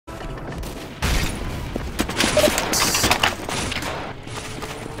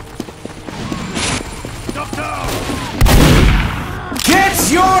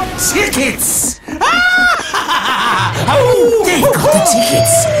your tickets! Oh, they've got the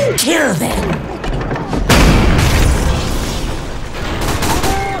tickets! Kill them!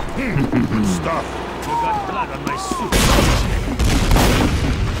 Stop! You got blood on my suit.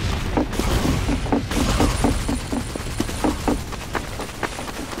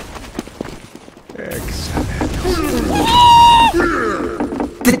 Excellent.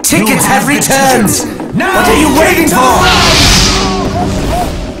 The tickets have returned! Now what are you waiting for?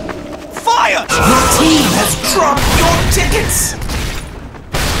 Fire! Your team has dropped your tickets!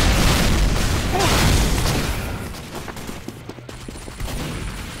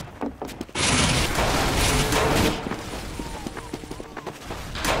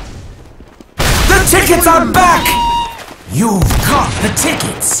 The tickets are back! You've got the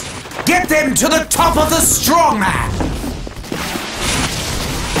tickets! Get them to the top of the strongman!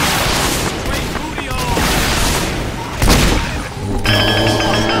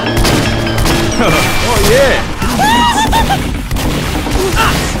 Oh yeah!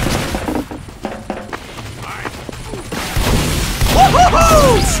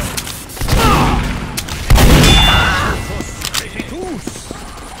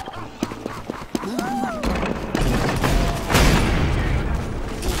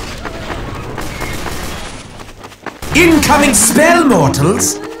 Incoming spell,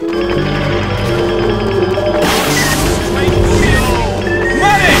 mortals!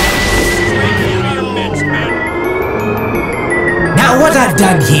 Now what I've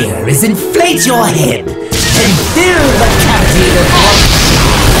done here is inflate your head and fill the cavity with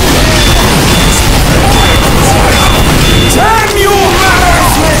Turn you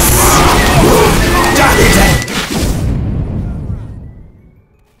murderous! You've done it!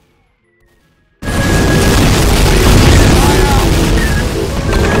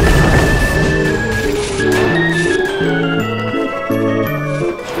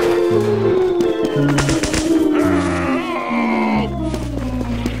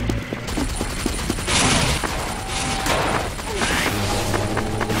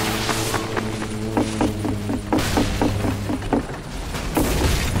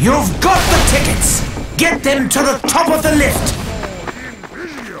 You've got the tickets! Get them to the top of the lift!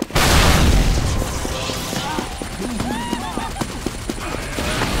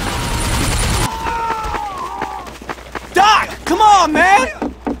 Doc! Come on, man!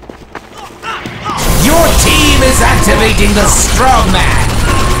 Your team is activating the strongman!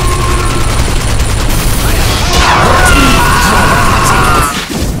 Your team dropped the tickets!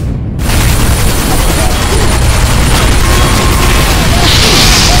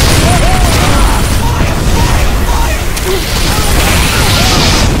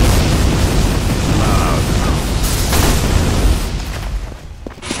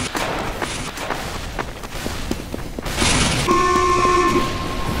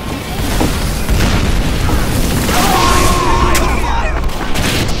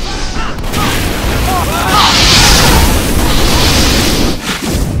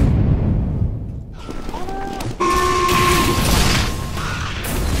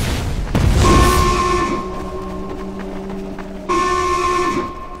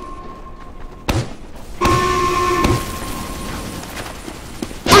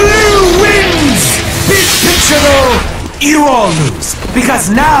 You all lose,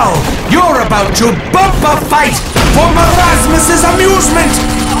 because now you're about to bump a fight for Marasmus's amusement!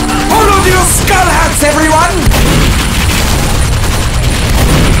 Hold on to your skull hats, everyone!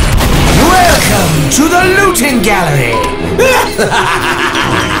 Welcome to the looting gallery!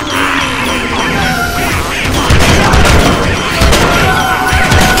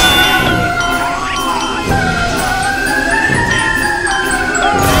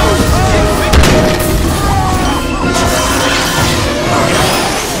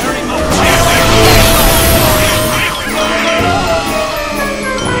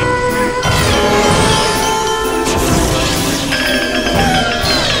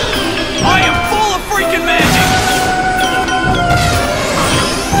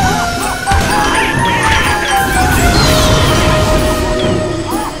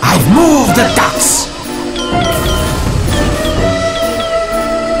 Move the ducks!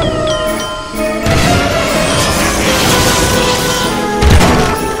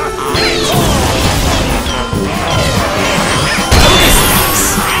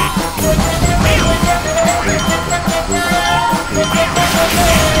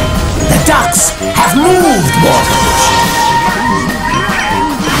 The ducks have moved, mortals!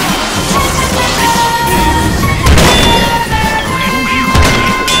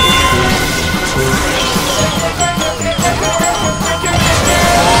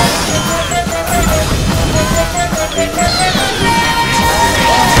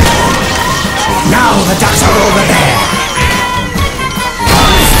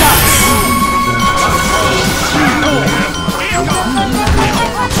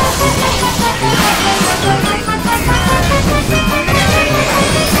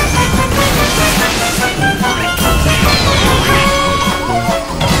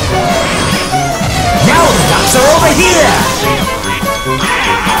 here!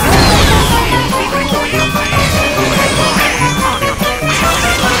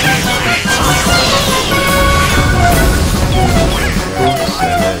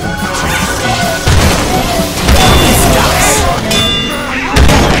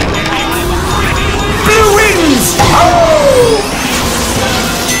 Blue wings! Oh!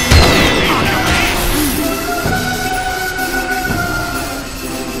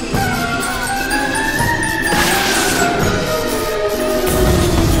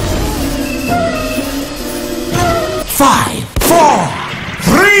 Five, four,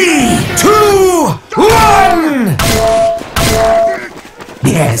 three, two, one!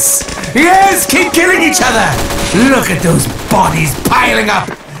 Yes, yes, keep killing each other! Look at those bodies piling up!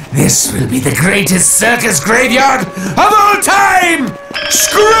 This will be the greatest circus graveyard of all time!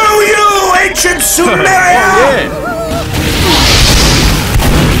 Screw you, ancient Sumeria!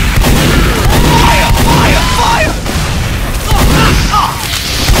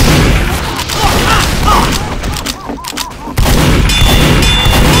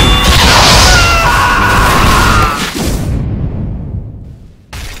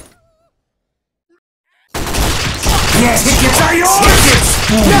 Yes, tickets are yours!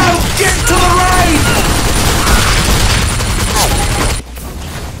 Tickets! Now get to the ride!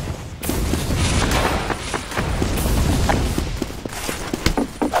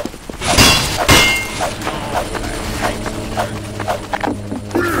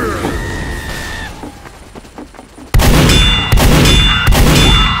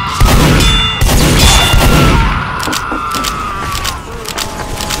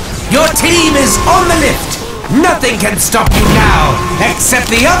 Your team is on the lift! Nothing can stop you now, except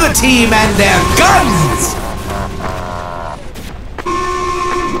the other team and their guns!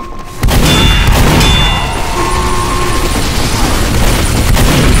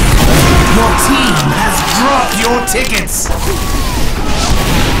 Your team has dropped your tickets!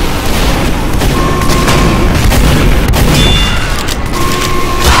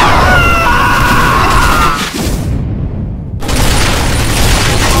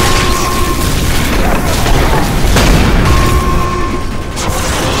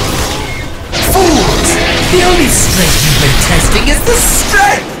 The only strength you've been testing is the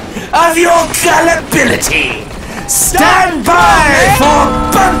strength of your gullibility! Stand by for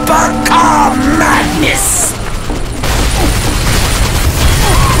bumper car madness!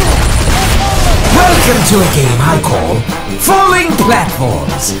 Welcome to a game I call Falling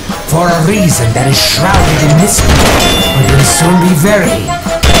Platforms, for a reason that is shrouded in mystery, but will soon be very,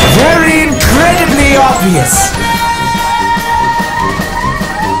 very incredibly obvious.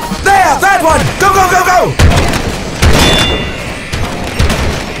 There! That one! Go, go, go, go!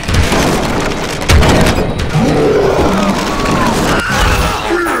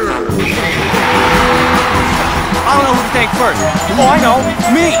 I don't know who to take first. Oh, I know.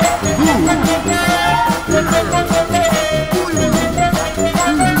 Me!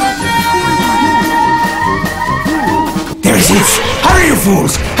 There it is! Hurry, you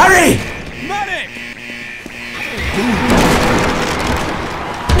fools! Hurry! Medic!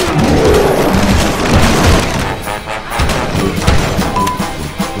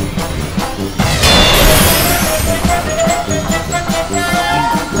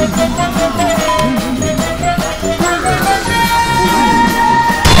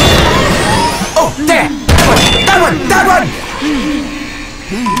 Oh, there! That one! That one!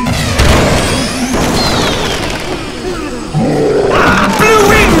 Blue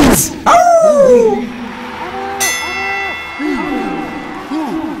wings! Oh!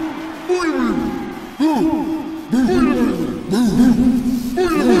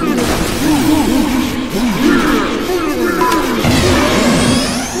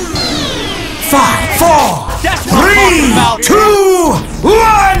 Five, four, That's what I'm talking about. 3, 2,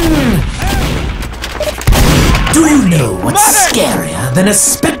 1! Do you know what's scarier than a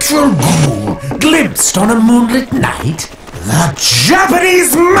spectral ghoul glimpsed on a moonlit night? The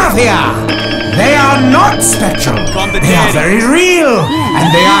Japanese Mafia! They are not spectral. They are very real.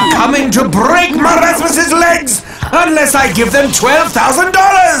 And they are coming to break Marasmus's legs unless I give them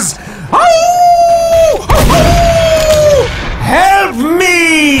 $12,000! Oh! Oh! Help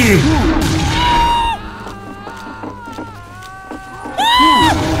me!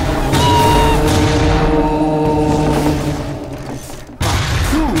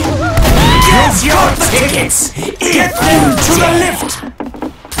 Get your tickets! Get them to the lift!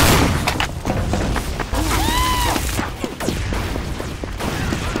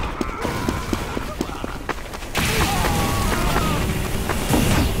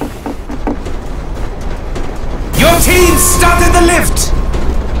 Your team started the lift!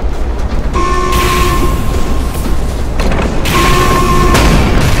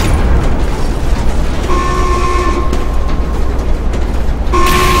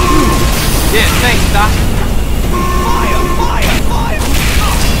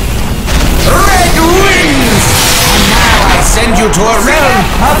 send you to a realm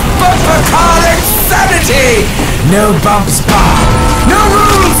of bumper car insanity! No bumps barred, no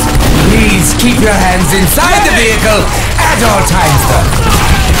rules! Please keep your hands inside the vehicle at all times, though.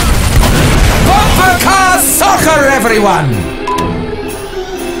 Bumper car soccer, everyone!